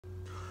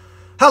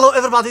Hello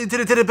everybody,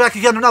 Tiri back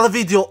again, another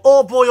video.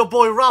 Oh boy,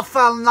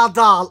 Rafael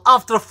Nadal,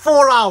 after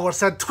 4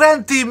 hours and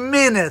 20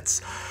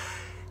 minutes,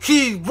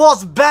 he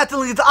was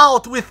battling it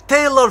out with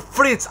Taylor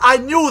Fritz. I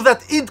knew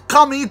that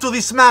coming into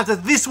this match,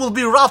 that this will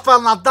be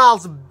Rafael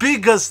Nadal's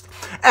biggest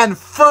and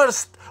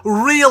first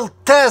real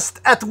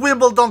test at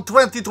Wimbledon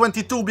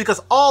 2022,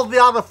 because all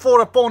the other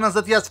 4 opponents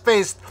that he has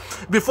faced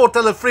before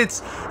Taylor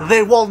Fritz,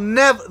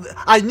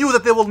 I knew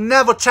that they will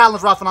never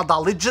challenge Rafael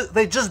Nadal.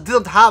 They just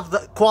didn't have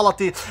the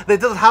quality, they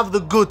didn't have the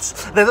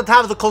goods, they didn't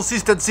have the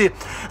consistency,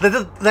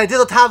 they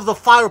didn't have the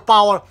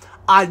firepower.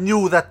 I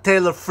knew that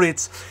Taylor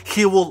Fritz,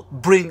 he will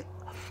bring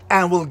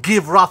and will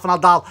give Rafael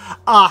Nadal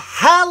a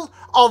hell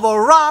of a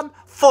run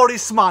for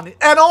his money.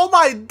 And oh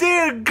my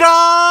dear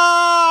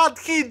God,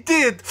 he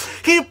did.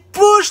 He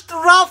pushed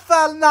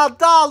Rafael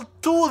Nadal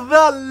to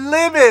the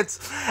limits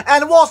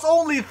and was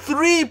only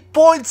 3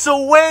 points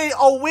away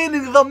of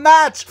winning the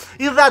match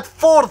in that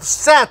 4th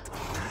set.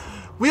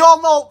 We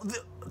all know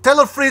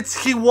Taylor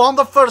Fritz, he won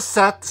the first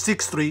set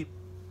 6-3.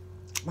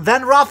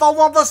 Then Rafa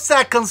won the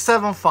second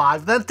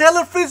 7-5. Then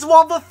Taylor Fritz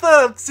won the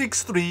third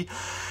 6-3.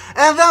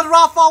 And then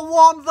Rafa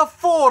won the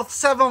 4th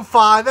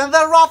 7-5, and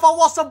then Rafa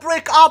was a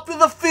break up in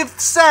the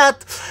 5th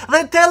set.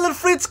 Then Taylor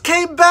Fritz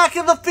came back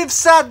in the 5th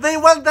set. They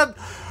went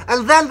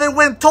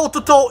toe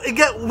to toe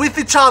again with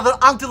each other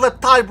until the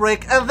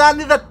tiebreak. And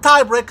then in the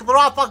tiebreak,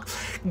 Rafa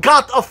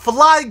got a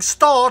flying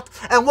start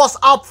and was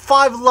up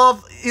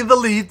 5-love in the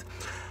lead.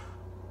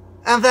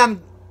 And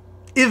then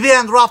in the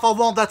end, Rafa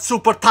won that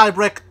super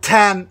tiebreak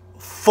 10-4.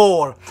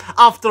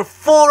 After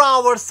 4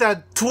 hours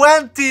and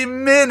 20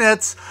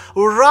 minutes,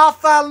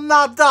 Rafael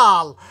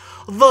Nadal,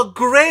 the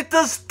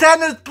greatest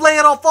tennis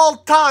player of all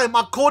time,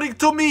 according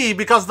to me,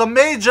 because the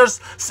majors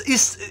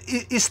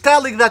is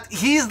telling that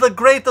he is the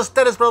greatest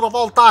tennis player of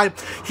all time.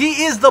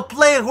 He is the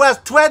player who has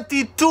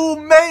 22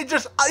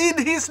 majors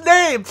in his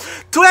name.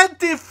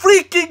 20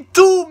 freaking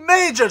 2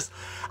 majors.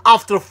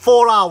 After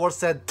 4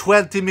 hours and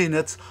 20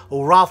 minutes,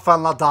 Rafael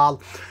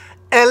Nadal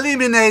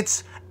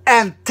eliminates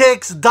and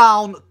takes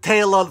down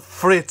Taylor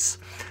Fritz.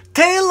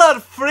 Taylor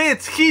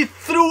Fritz, he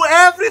threw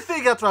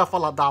everything at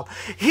Rafael Nadal.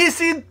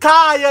 His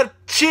entire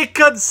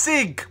kitchen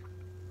sink.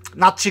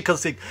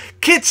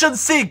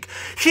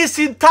 His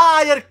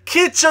entire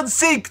kitchen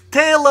sink.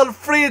 Taylor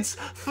Fritz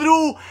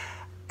threw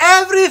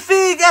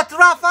everything at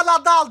Rafael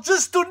Nadal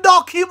just to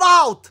knock him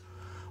out.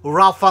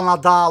 Rafael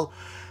Nadal,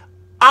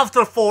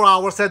 after 4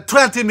 hours and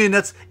 20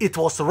 minutes, it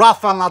was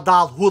Rafael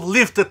Nadal who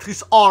lifted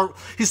his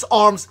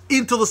arms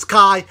into the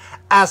sky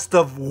as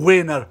the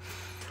winner.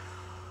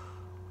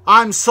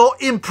 I'm so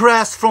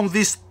impressed from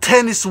this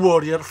tennis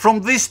warrior,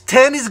 from this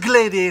tennis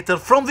gladiator,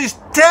 from this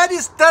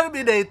tennis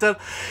terminator.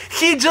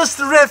 He just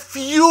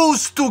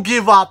refused to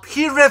give up.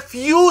 He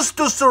refused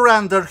to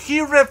surrender. He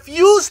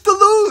refused to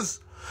lose.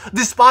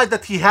 Despite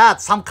that he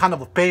had some kind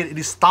of a pain in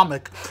his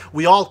stomach.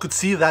 We all could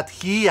see that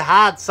he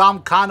had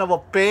some kind of a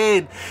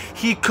pain.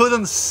 He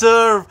couldn't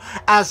serve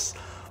as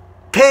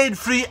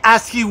pain-free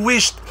as he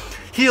wished.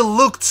 He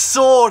looked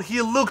sore,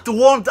 he looked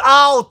worn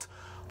out,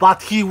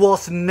 but he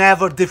was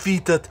never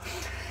defeated.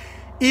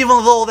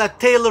 Even though that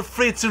Taylor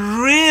Fritz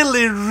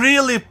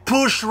really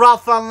pushed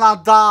Rafael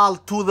Nadal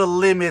to the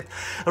limit.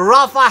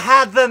 Rafa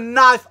had the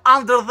knife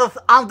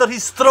under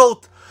his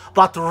throat,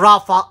 but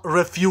Rafa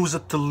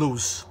refused to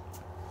lose.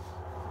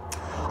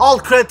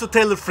 All credit to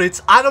Taylor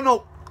Fritz. I don't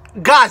know,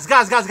 guys,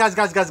 my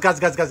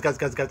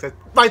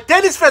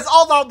tennis fans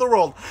all around the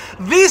world,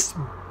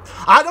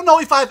 I don't know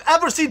if I've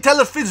ever seen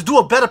Taylor Fritz do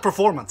a better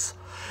performance.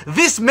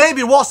 This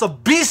maybe was a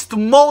beast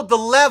mode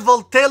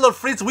level Taylor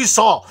Fritz we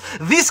saw.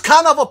 This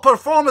kind of a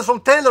performance from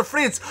Taylor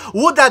Fritz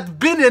would have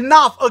been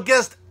enough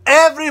against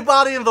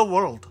everybody in the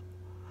world.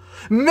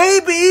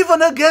 Maybe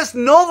even against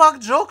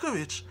Novak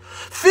Djokovic.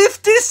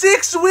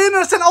 56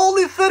 winners and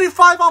only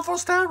 35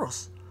 unforced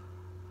errors.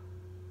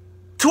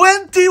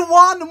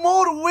 21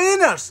 more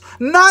winners,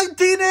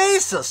 19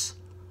 aces,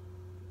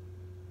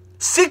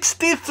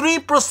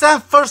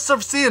 63% first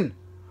serves in.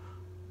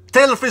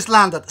 Taylor Fritz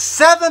landed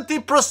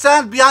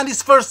 70% behind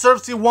his first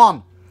serves he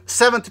won.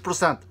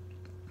 70%.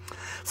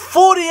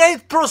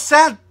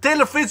 48%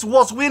 Taylor Fritz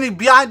was winning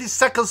behind his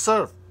second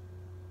serve.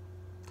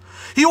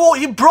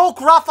 He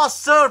broke Rafa's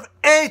serve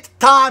 8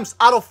 times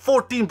out of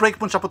 14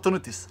 breakpoint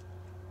opportunities.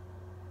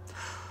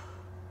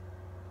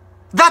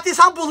 That is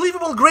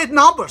unbelievable great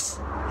numbers.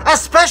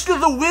 Especially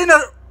the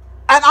winner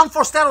and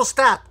unforced error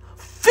stat.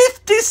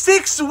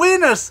 56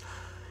 winners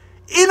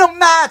in a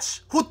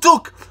match who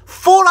took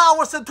 4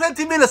 hours and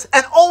 20 minutes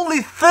and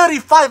only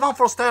 35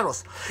 unforced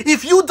errors.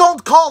 If you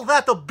don't call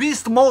that a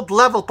beast mode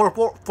level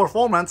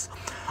performance,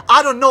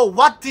 I don't know,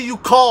 what do you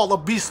call a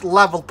beast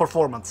level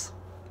performance?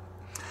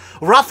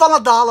 Rafael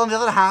Nadal, on the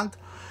other hand,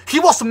 he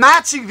was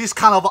matching these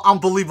kind of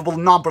unbelievable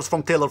numbers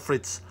from Taylor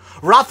Fritz.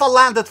 Rafa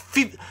landed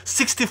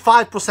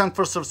 65%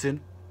 first serves in.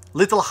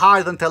 Little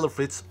higher than Taylor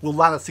Fritz, will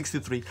land at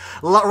 63.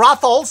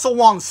 Rafa also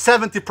won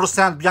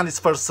 70% behind his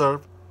first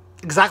serve,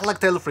 exactly like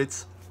Taylor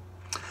Fritz.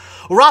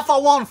 Rafa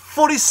won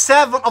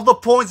 47 of the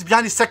points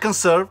behind his second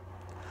serve.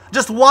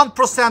 Just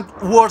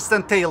 1% worse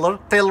than Taylor.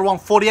 Taylor won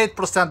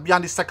 48%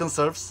 behind his second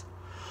serves.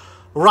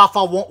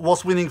 Rafa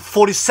was winning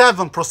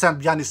 47%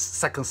 behind his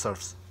second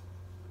serves.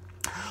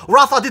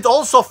 Rafa did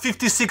also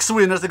 56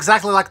 winners,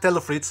 exactly like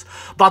Taylor Fritz,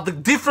 but the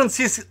difference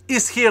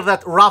is here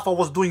that Rafa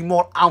was doing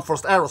more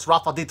unforced errors.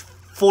 Rafa did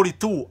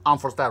 42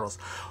 unforced errors.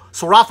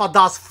 So Rafa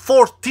does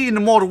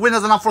 14 more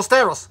winners than unforced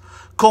errors,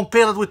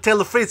 compared with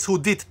Taylor Fritz, who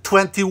did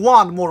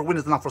 21 more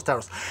winners than unforced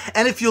errors.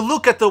 And if you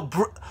look at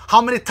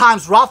how many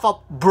times Rafa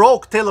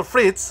broke Taylor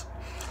Fritz,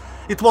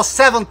 it was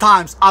 7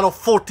 times out of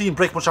 14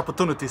 break match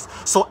opportunities.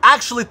 So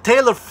actually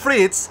Taylor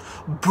Fritz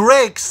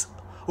breaks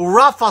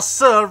Rafa's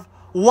serve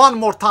 1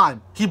 more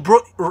time.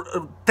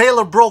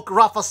 Taylor broke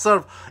Rafa's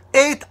serve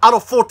 8 out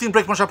of 14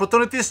 break match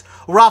opportunities.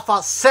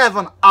 Rafa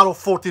 7 out of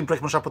 14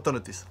 break match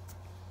opportunities.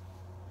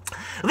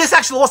 This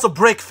actually was a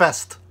break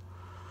fest.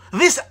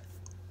 The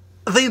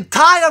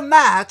entire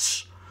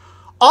match,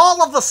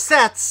 all of the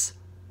sets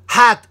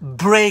had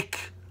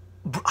break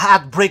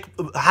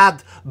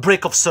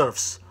of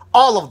serves.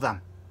 All of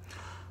them.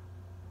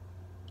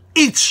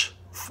 Each,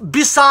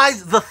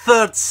 besides the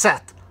third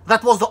set.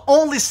 That was the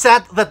only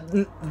set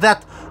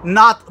that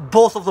not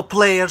both of the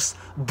players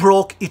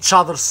broke each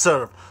other's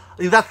serve.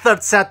 In that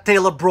third set,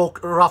 Taylor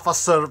broke Rafa's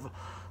serve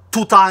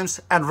 2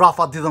 times and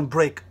Rafa didn't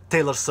break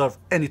Taylor's serve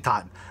any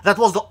time. That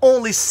was the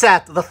only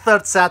set, the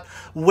third set,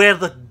 where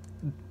the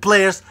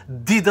players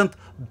didn't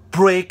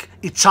break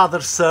each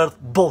other's serve,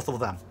 both of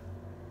them.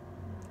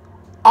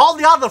 All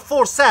the other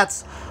 4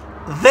 sets,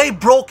 they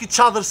broke each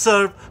other's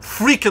serve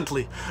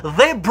frequently.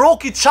 They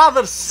broke each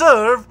other's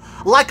serve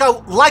like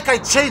I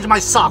changed my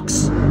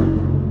socks.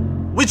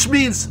 Which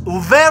means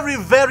very,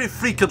 very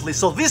frequently.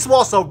 So this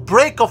was a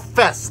break of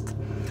fest.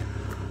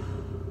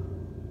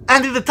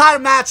 And in the entire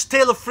match,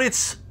 Taylor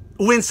Fritz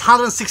wins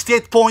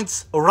 168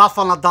 points.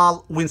 Rafa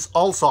Nadal wins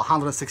also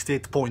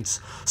 168 points.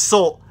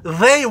 So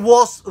they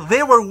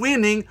were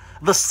winning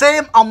the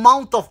same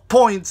amount of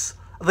points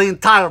the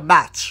entire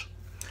match.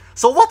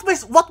 So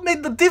what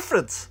made the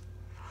difference?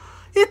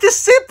 It is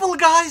simple,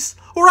 guys.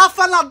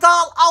 Rafa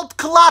Nadal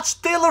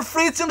outclutched Taylor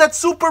Fritz in that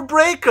super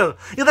breaker,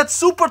 in that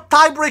super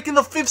tiebreak in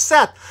the 5th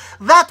set.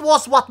 That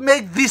was what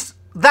made this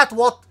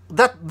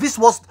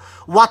was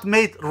what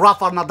made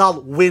Rafa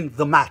Nadal win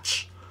the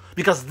match.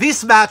 Because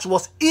this match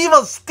was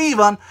even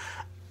Steven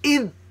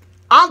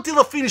until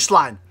the finish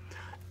line.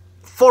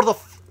 For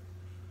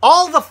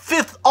all the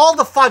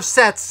 5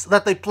 sets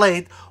that they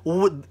played,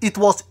 it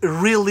was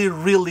really,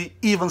 really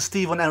even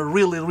Steven and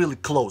really, really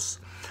close.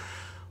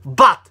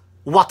 But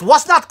what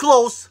was not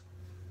close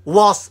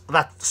was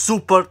that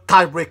super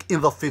tiebreak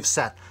in the 5th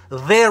set.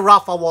 There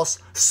Rafa was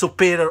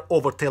superior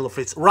over Taylor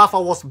Fritz. Rafa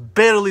was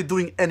barely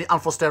doing any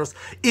unforced errors,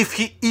 if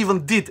he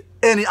even did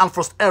any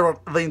unforced error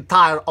the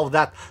entire of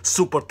that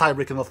super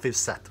tiebreak in the 5th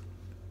set.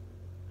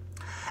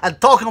 And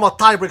talking about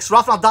tiebreaks,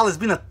 Rafa Nadal has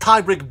been a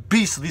tiebreak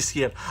beast this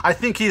year. I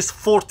think he is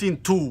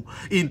 14-2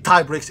 in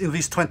tiebreaks in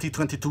this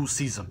 2022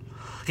 season.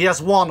 He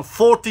has won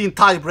 14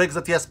 tiebreaks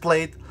that he has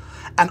played,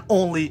 and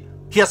only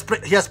he has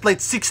played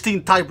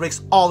 16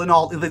 tiebreaks all in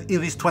all in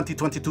this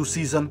 2022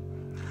 season.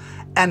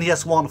 And he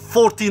has won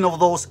 14 of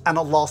those and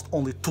lost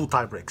only 2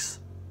 tiebreaks.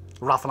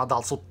 Rafa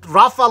Nadal. So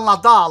Rafa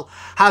Nadal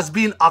has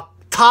been a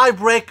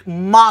tiebreak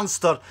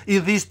monster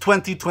in this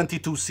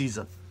 2022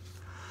 season.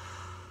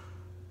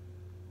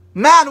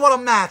 Man, what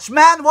a match.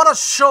 Man, what a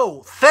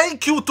show.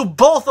 Thank you to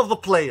both of the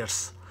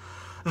players.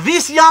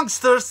 These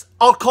youngsters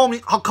are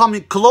coming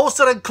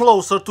closer and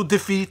closer to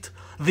defeat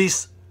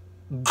these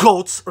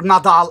GOATs,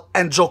 Nadal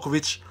and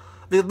Djokovic.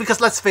 Because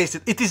let's face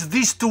it, it is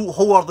these 2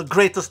 who are the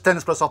greatest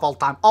tennis players of all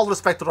time. All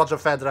respect to Roger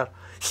Federer.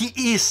 He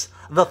is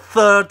the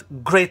 3rd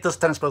greatest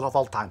tennis player of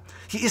all time.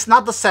 He is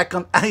not the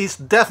 2nd, and he is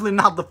definitely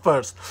not the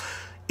 1st.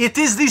 It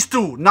is these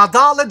 2,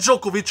 Nadal and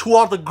Djokovic, who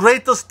are the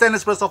greatest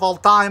tennis players of all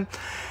time.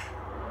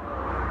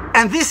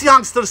 And these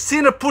youngsters,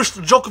 Sinner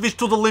pushed Djokovic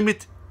to the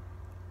limit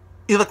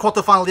in the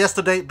quarterfinal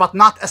yesterday, but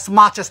not as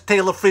much as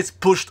Taylor Fritz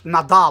pushed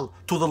Nadal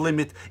to the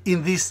limit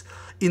in this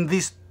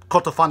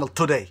quarterfinal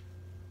today.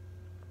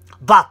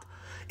 But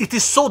it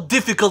is so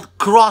difficult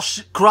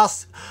crossing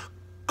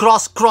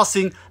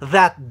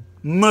that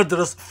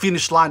murderous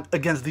finish line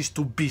against these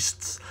 2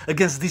 beasts,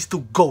 against these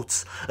 2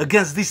 GOATs,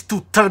 against these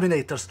 2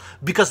 Terminators.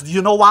 Because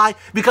you know why?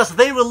 Because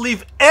they will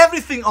leave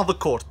everything on the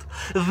court.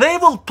 They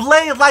will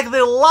play like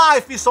their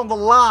life is on the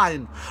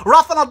line.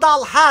 Rafa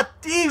Nadal had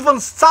even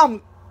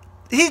some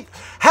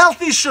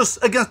health issues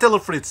against Taylor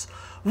Fritz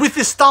with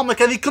his stomach,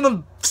 and he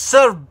couldn't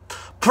serve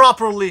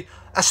properly,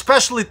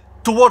 especially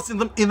towards in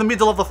the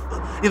middle of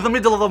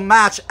the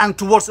match and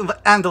towards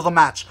the end of the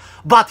match.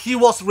 But he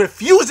was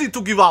refusing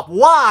to give up.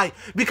 Why?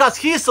 Because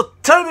he's a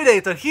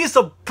Terminator, he's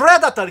a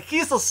Predator,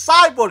 he's a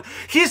cyborg,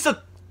 he's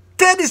a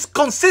tennis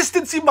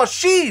consistency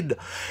machine.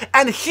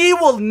 And he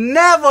will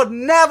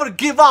never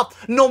give up,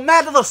 no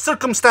matter the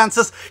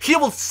circumstances. He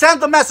will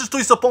send a message to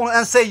his opponent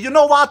and say, you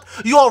know what,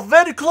 you are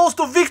very close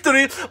to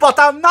victory, but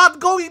I'm not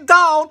going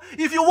down.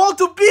 If you want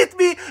to beat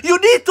me, you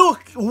need to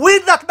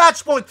win that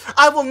match point.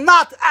 I will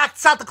not act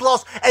Santa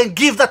Claus and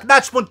give that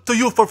match point to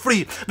you for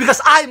free, because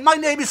my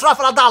name is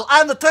Rafael Nadal.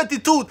 I am the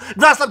 22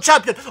 Grand Slam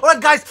champion.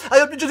 Alright guys, I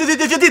hope you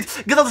did. If you did,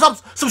 give a thumbs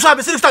up, subscribe,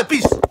 and see you next time.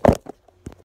 Peace.